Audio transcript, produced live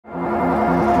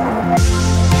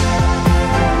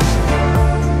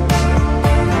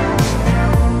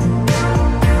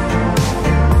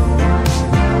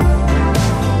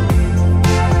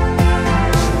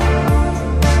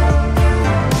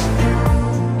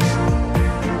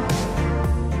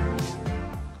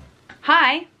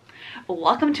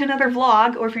welcome to another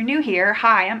vlog, or if you're new here,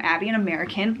 hi, I'm Abby, an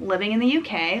American living in the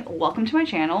UK. Welcome to my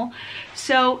channel.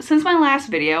 So since my last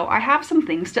video, I have some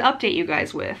things to update you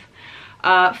guys with.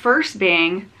 First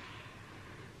being,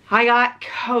 I got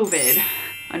COVID,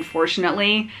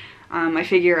 unfortunately. I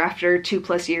figure after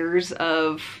 2+ years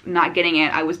of not getting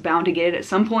it, I was bound to get it at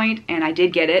some point, and I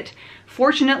did get it.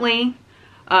 Fortunately,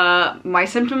 my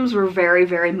symptoms were very,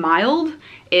 very mild.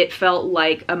 It felt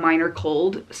like a minor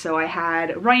cold. So I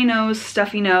had runny nose,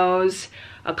 stuffy nose,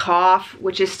 a cough,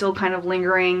 which is still kind of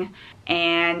lingering,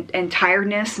 and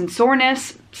tiredness and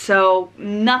soreness. So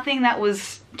nothing that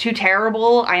was too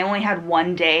terrible. I only had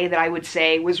one day that I would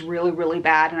say was really, really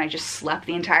bad, and I just slept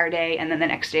the entire day. And then the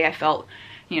next day I felt,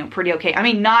 you know, pretty okay. I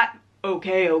mean, not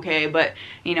okay, but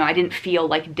you know, I didn't feel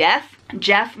like death.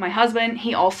 Jeff, my husband,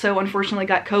 he also unfortunately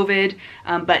got COVID,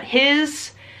 but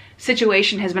his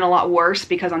situation has been a lot worse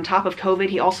because on top of COVID,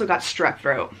 he also got strep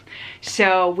throat.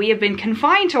 So we have been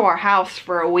confined to our house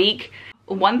for a week.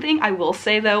 One thing I will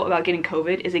say though about getting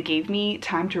COVID is it gave me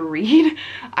time to read.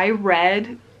 I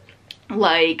read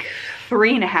like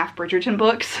 3.5 Bridgerton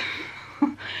books.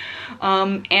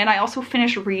 And I also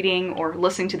finished reading or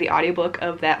listening to the audiobook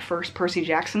of that first Percy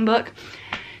Jackson book.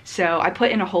 So I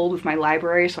put in a hold with my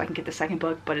library so I can get the second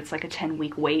book, but it's like a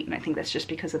 10-week wait, and I think that's just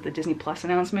because of the Disney Plus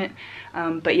announcement.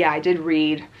 But yeah, I did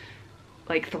read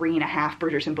like 3.5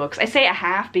 Bridgerton books. I say a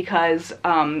half because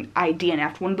I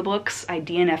DNF'd one of the books. I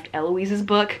DNF'd Eloise's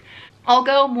book. I'll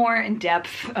go more in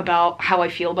depth about how I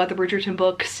feel about the Bridgerton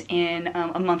books in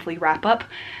a monthly wrap-up.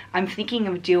 I'm thinking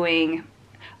of doing,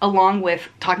 along with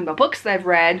talking about books that I've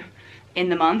read in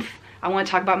the month, I want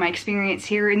to talk about my experience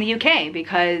here in the UK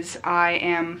because I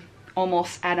am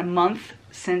almost at a month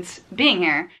since being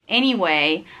here.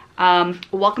 Anyway,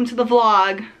 welcome to the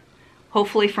vlog.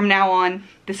 Hopefully from now on,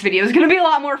 this video is going to be a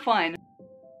lot more fun.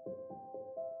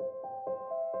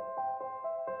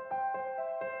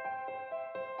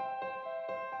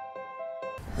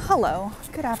 Hello,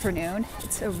 good afternoon.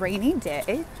 It's a rainy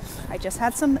day. I just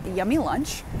had some yummy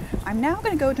lunch. I'm now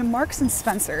going to go to Marks &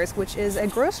 Spencer's, which is a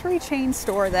grocery chain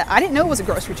store that I didn't know was a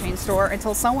grocery chain store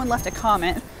until someone left a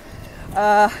comment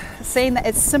saying that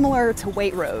it's similar to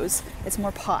Waitrose. It's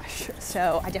more posh,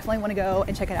 so I definitely want to go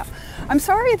and check it out. I'm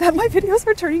sorry that my videos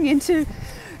are turning into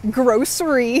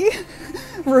grocery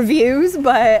reviews,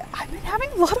 but I've been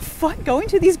having a lot of fun going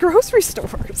to these grocery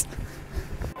stores.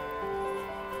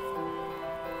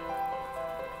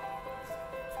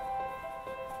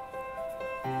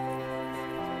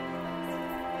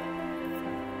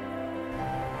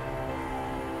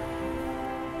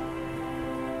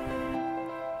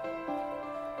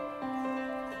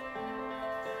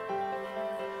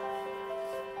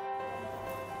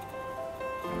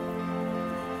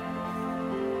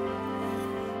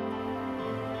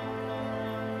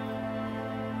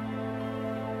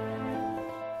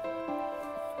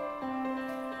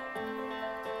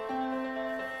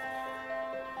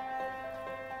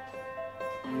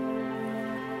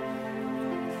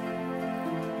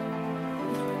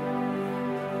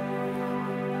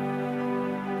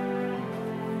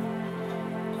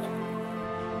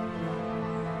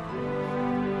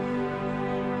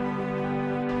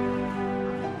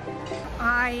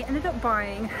 I ended up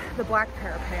buying the black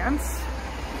pair of pants,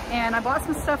 and I bought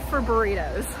some stuff for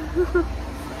burritos.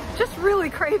 Just really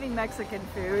craving Mexican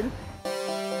food.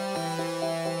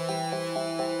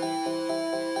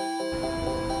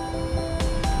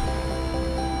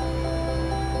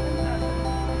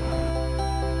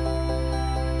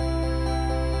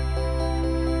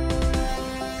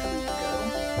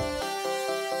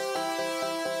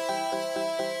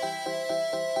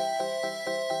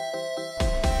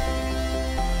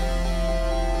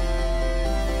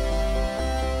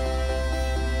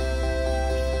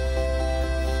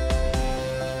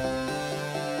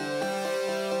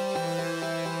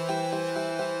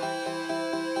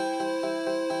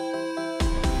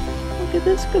 Look at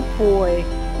this good boy,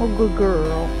 or good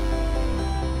girl.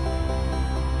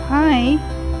 Hi.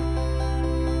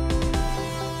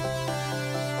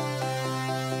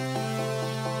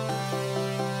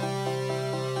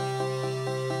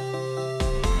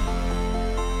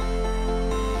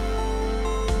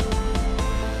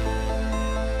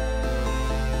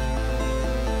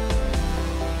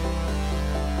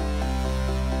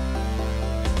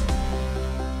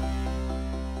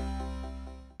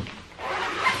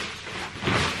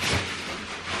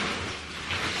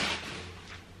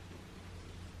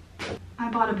 I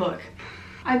bought a book.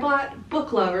 I bought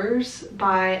Book Lovers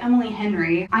by Emily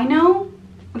Henry. I know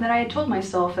that I had told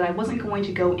myself that I wasn't going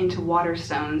to go into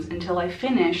Waterstones until I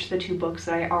finished the 2 books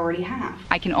that I already have.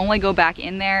 I can only go back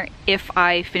in there if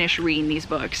I finish reading these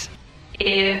books.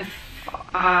 If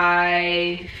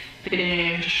I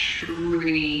finished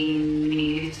reading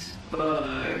these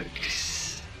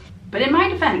books. But in my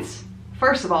defense,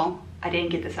 first of all, I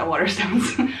didn't get this at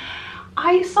Waterstones.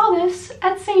 I saw this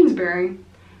at Sainsbury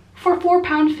for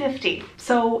 £4.50,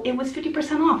 so it was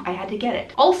 50% off. I had to get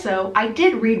it. Also, I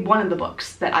did read one of the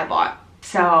books that I bought,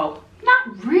 so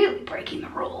not really breaking the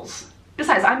rules.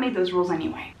 Besides, I made those rules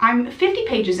anyway. I'm 50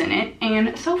 pages in it,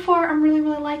 and so far I'm really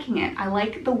liking it. I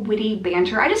like the witty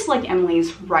banter. I just like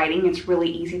Emily's writing. It's really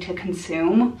easy to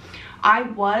consume. I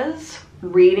was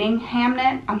reading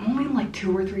Hamnet. I'm only like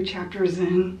 2 or 3 chapters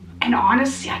in, and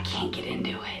honestly, I can't get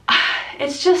into it.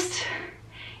 It's just,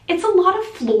 it's a lot of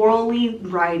florally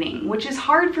writing, which is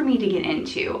hard for me to get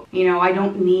into. You know, I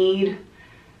don't need,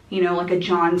 you know, like a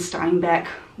John Steinbeck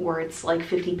where it's like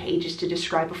 50 pages to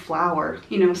describe a flower.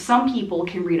 You know, some people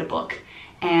can read a book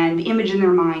and the image in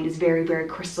their mind is very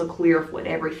crystal clear of what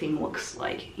everything looks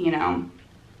like, you know.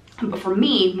 But for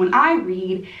me, when I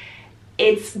read,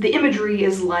 the imagery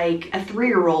is like a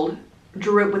 3-year-old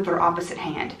drew it with their opposite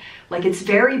hand. Like, it's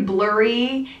very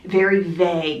blurry, very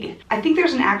vague. I think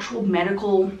there's an actual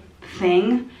medical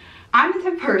thing. I'm the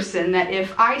type of person that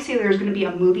if I say there's going to be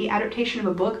a movie adaptation of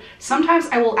a book, sometimes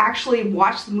I will actually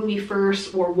watch the movie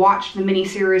first, or watch the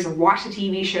miniseries, or watch the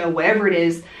TV show, whatever it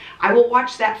is. I will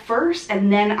watch that first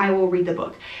and then I will read the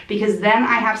book, because then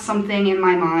I have something in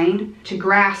my mind to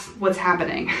grasp what's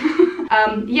happening.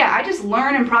 Yeah, I just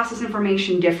learn and process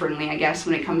information differently, I guess,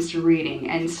 when it comes to reading.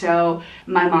 And so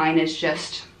my mind is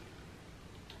just,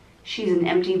 she's an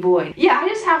empty void. Yeah, I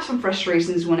just have some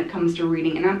frustrations when it comes to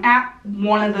reading, and I'm at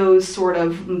one of those sort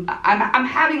of, I'm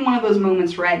having one of those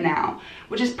moments right now,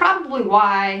 which is probably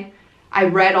why I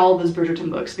read all those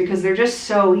Bridgerton books, because they're just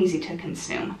so easy to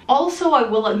consume. Also, I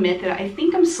will admit that I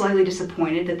think I'm slightly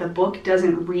disappointed that the book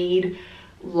doesn't read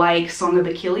like Song of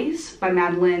Achilles by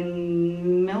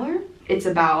Madeline Miller. It's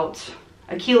about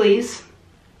Achilles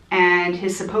and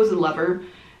his supposed lover.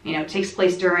 You know, it takes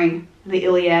place during the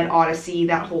Iliad, Odyssey,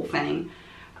 that whole thing.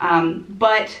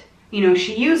 But, you know,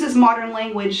 she uses modern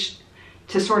language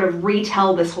to sort of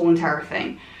retell this whole entire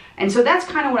thing. And so that's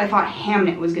kind of what I thought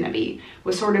Hamnet was going to be,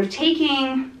 was sort of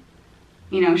taking,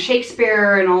 you know,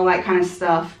 Shakespeare and all that kind of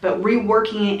stuff, but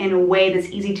reworking it in a way that's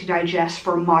easy to digest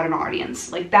for a modern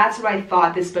audience. Like, that's what I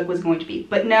thought this book was going to be,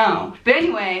 but no. But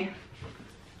anyway,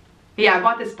 yeah, I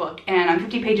bought this book, and I'm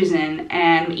 50 pages in,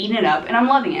 and I'm eating it up, and I'm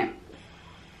loving it.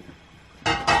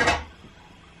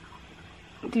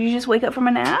 Did you just wake up from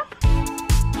a nap?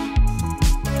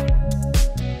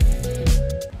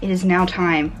 It is now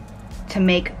time to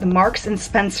make the Marks &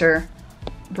 Spencer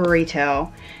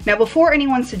burrito. Now, before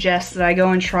anyone suggests that I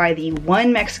go and try the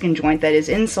one Mexican joint that is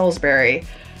in Salisbury,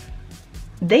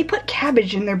 they put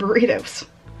cabbage in their burritos.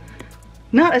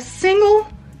 Not a single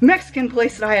Mexican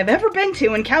place that I have ever been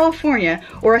to in California,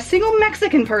 or a single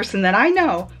Mexican person that I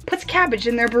know, puts cabbage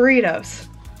in their burritos.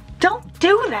 Don't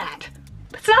do that.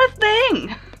 That's not a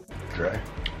thing. Dry.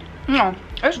 No,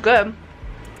 it's good.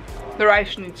 The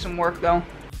rice needs some work though.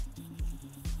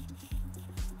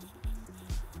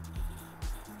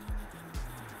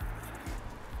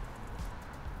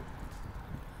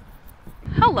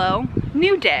 Hello,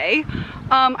 new day.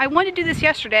 I wanted to do this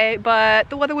yesterday, but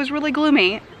the weather was really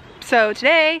gloomy. So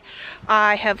today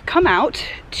I have come out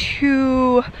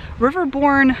to River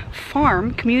Bourne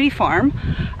Community Farm.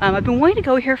 I've been wanting to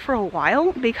go here for a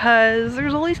while because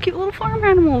there's all these cute little farm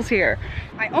animals here.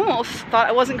 I almost thought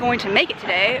I wasn't going to make it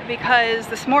today because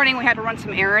this morning we had to run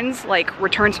some errands, like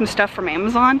return some stuff from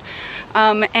Amazon.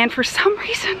 And for some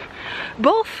reason,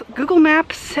 both Google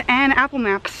Maps and Apple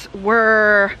Maps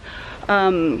were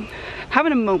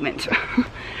having a moment.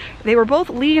 They were both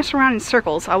leading us around in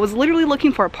circles. I was literally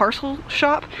looking for a parcel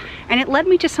shop and it led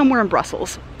me to somewhere in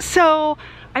Brussels. So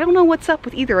I don't know what's up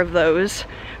with either of those.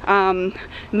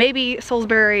 Maybe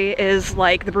Salisbury is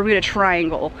like the Bermuda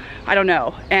Triangle. I don't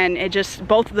know. And it just,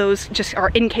 both of those just are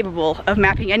incapable of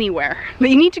mapping anywhere that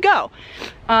you need to go.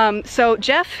 So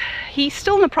Jeff, he's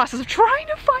still in the process of trying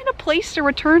to find a place to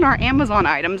return our Amazon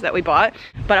items that we bought.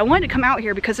 But I wanted to come out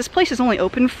here because this place is only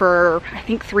open for, I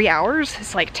think, 3 hours.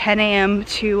 It's like 10 a.m.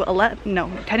 to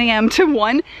 10 a.m. to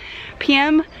 1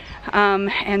 p.m.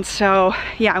 And so,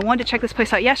 yeah, I wanted to check this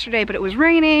place out yesterday, but it was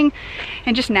raining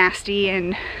and just nasty,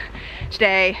 and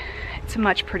today it's a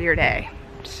much prettier day.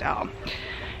 So,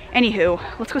 anywho,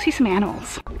 let's go see some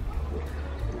animals.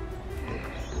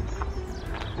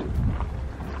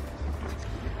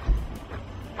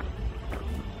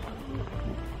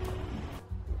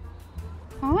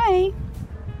 Hi.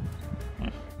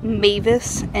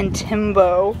 Mavis and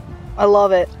Timbo. I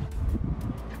love it.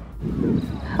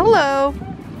 Hello.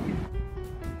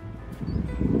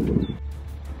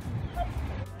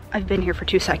 I've been here for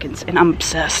 2 seconds and I'm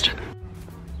obsessed.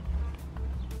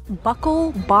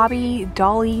 Buckle, Bobby,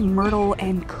 Dolly, Myrtle,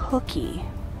 and Cookie.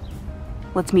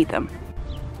 Let's meet them.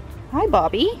 Hi,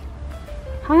 Bobby.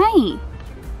 Hi.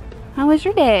 How was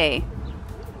your day?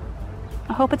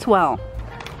 I hope it's well.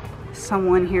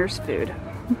 Someone here's food.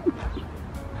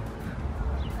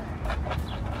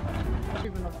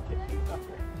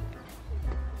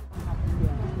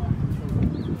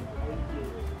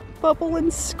 Bubble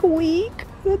and Squeak.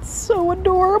 That's so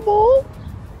adorable.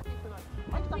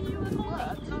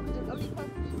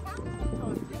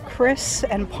 Chris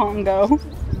and Pongo.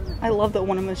 I love that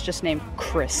one of them is just named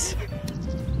Chris.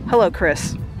 Hello,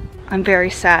 Chris. I'm very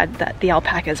sad that the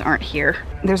alpacas aren't here.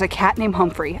 There's a cat named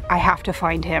Humphrey. I have to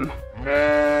find him.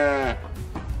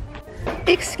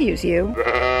 Excuse you.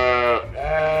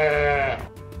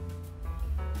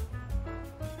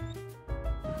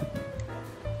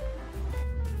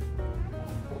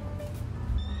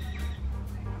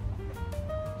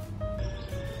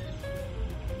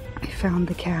 I found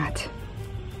the cat.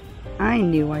 I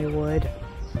knew I would.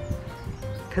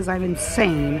 'Cause I'm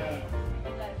insane.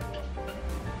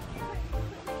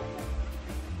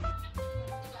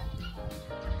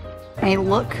 A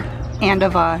look and a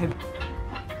vibe.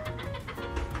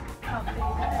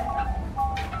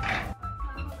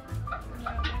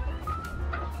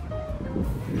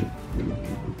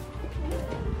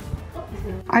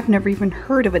 I've never even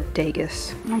heard of a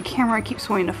dagus. My camera keeps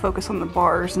wanting to focus on the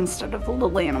bars instead of the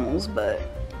little animals, but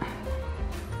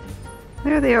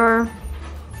there they are.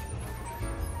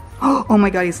 Oh my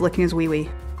god, he's licking his wee-wee.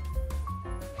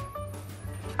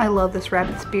 I love this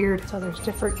rabbit's beard. So there's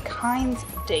different kinds of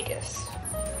dagus.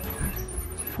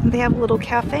 They have a little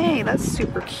cafe. That's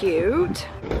super cute.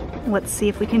 Let's see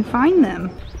if we can find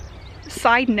them.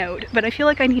 Side note, but I feel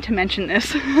like I need to mention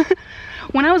this.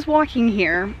 When I was walking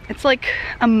here, it's like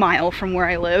a mile from where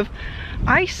I live,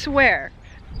 I swear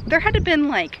there had to have been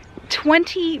like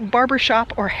 20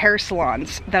 barbershop or hair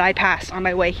salons that I passed on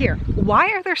my way here.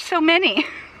 Why are there so many?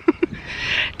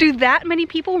 Do that many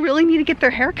people really need to get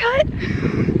their hair cut?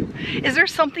 Is there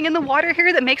something in the water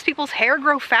here that makes people's hair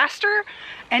grow faster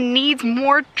and needs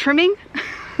more trimming?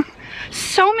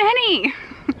 So many!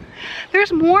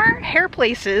 There's more hair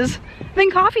places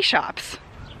than coffee shops.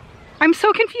 I'm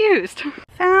so confused.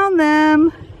 Found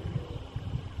them.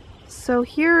 So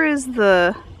here is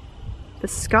the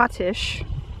Scottish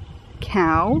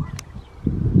cow.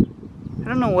 I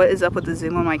don't know what is up with the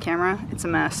zoom on my camera. It's a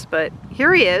mess, but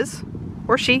here he is.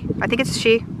 Or she. I think it's a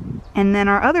she. And then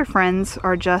our other friends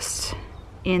are just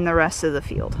in the rest of the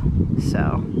field.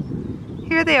 So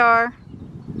here they are.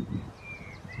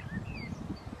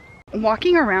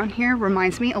 Walking around here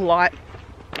reminds me a lot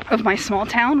of my small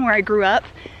town where I grew up.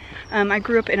 I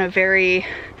grew up in a very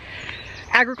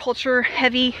agriculture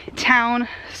heavy town,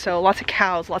 so lots of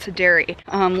cows, lots of dairy,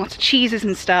 lots of cheeses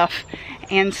and stuff,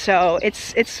 and so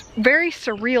it's very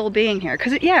surreal being here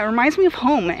because it reminds me of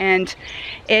home, and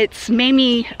it's made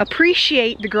me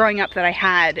appreciate the growing up that I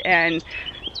had and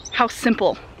how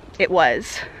simple it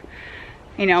was.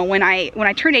 You know, when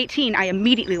I turned 18, I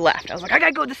immediately left. I was like, I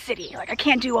gotta go to the city. Like, I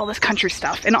can't do all this country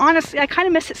stuff. And honestly, I kind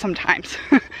of miss it sometimes.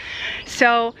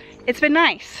 So it's been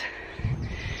nice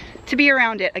to be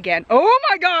around it again. Oh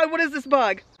my god, what is this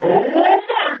bug? Oh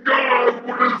my god,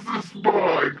 what is this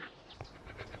bug?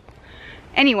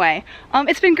 Anyway,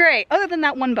 it's been great, other than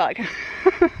that one bug.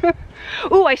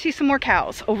 Ooh, I see some more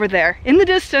cows over there in the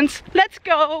distance. Let's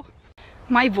go.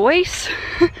 My voice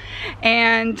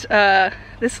and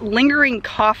this lingering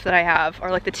cough that I have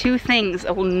are like the two things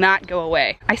that will not go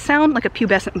away. I sound like a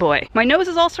pubescent boy. My nose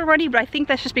is also runny, but I think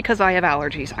that's just because I have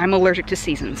allergies. I'm allergic to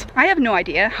seasons. I have no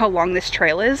idea how long this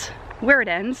trail is, where it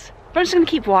ends, but I'm just gonna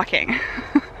keep walking.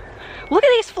 Look at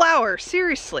these flowers,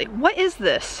 seriously, what is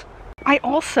this? I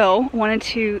also wanted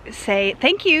to say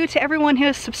thank you to everyone who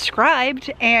has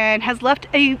subscribed and has left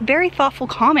a very thoughtful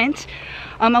comment.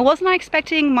 I was not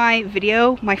expecting my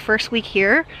video, my first week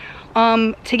here,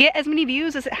 to get as many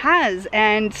views as it has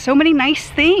and so many nice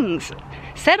things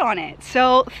said on it.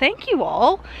 So thank you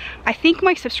all. I think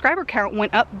my subscriber count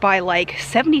went up by like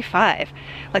 75.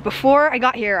 Like before I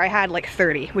got here I had like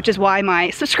 30, which is why my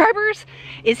subscribers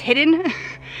is hidden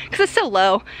because it's so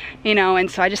low, you know, and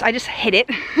so I just hit it.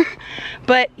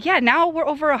 But yeah, now we're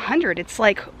over 100. It's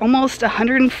like almost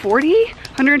 140,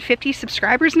 150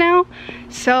 subscribers now.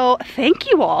 So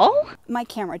thank you all. My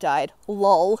camera died,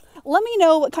 lol. Let me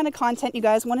know what kind of content you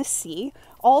guys want to see.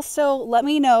 Also, let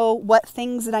me know what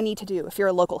things that I need to do if you're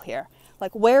a local here.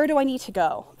 Like, where do I need to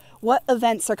go? What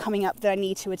events are coming up that I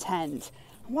need to attend?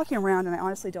 I'm walking around and I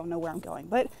honestly don't know where I'm going,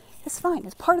 but it's fine.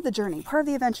 It's part of the journey, part of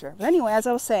the adventure. But anyway, as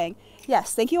I was saying,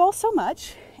 yes, thank you all so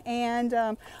much. and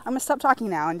I'm gonna stop talking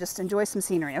now and just enjoy some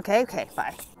scenery, okay? Okay,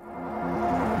 bye.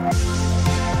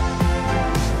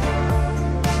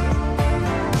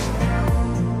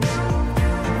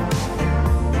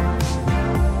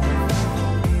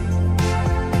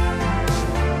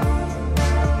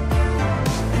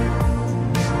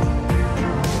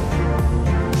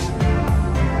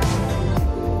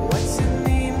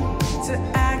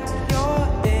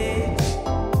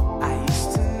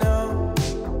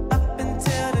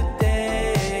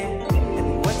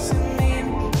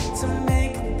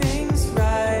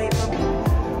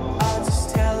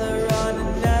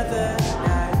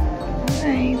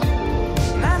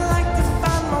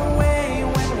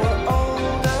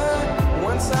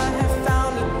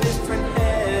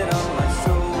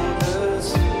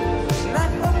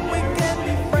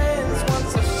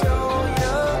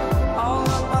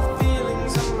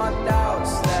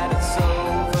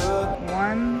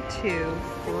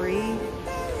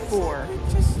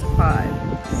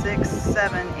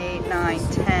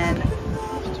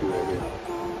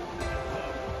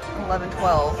 Eleven,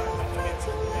 12.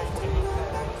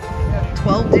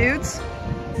 12 dudes?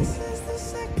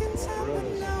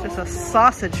 Just a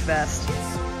sausage fest.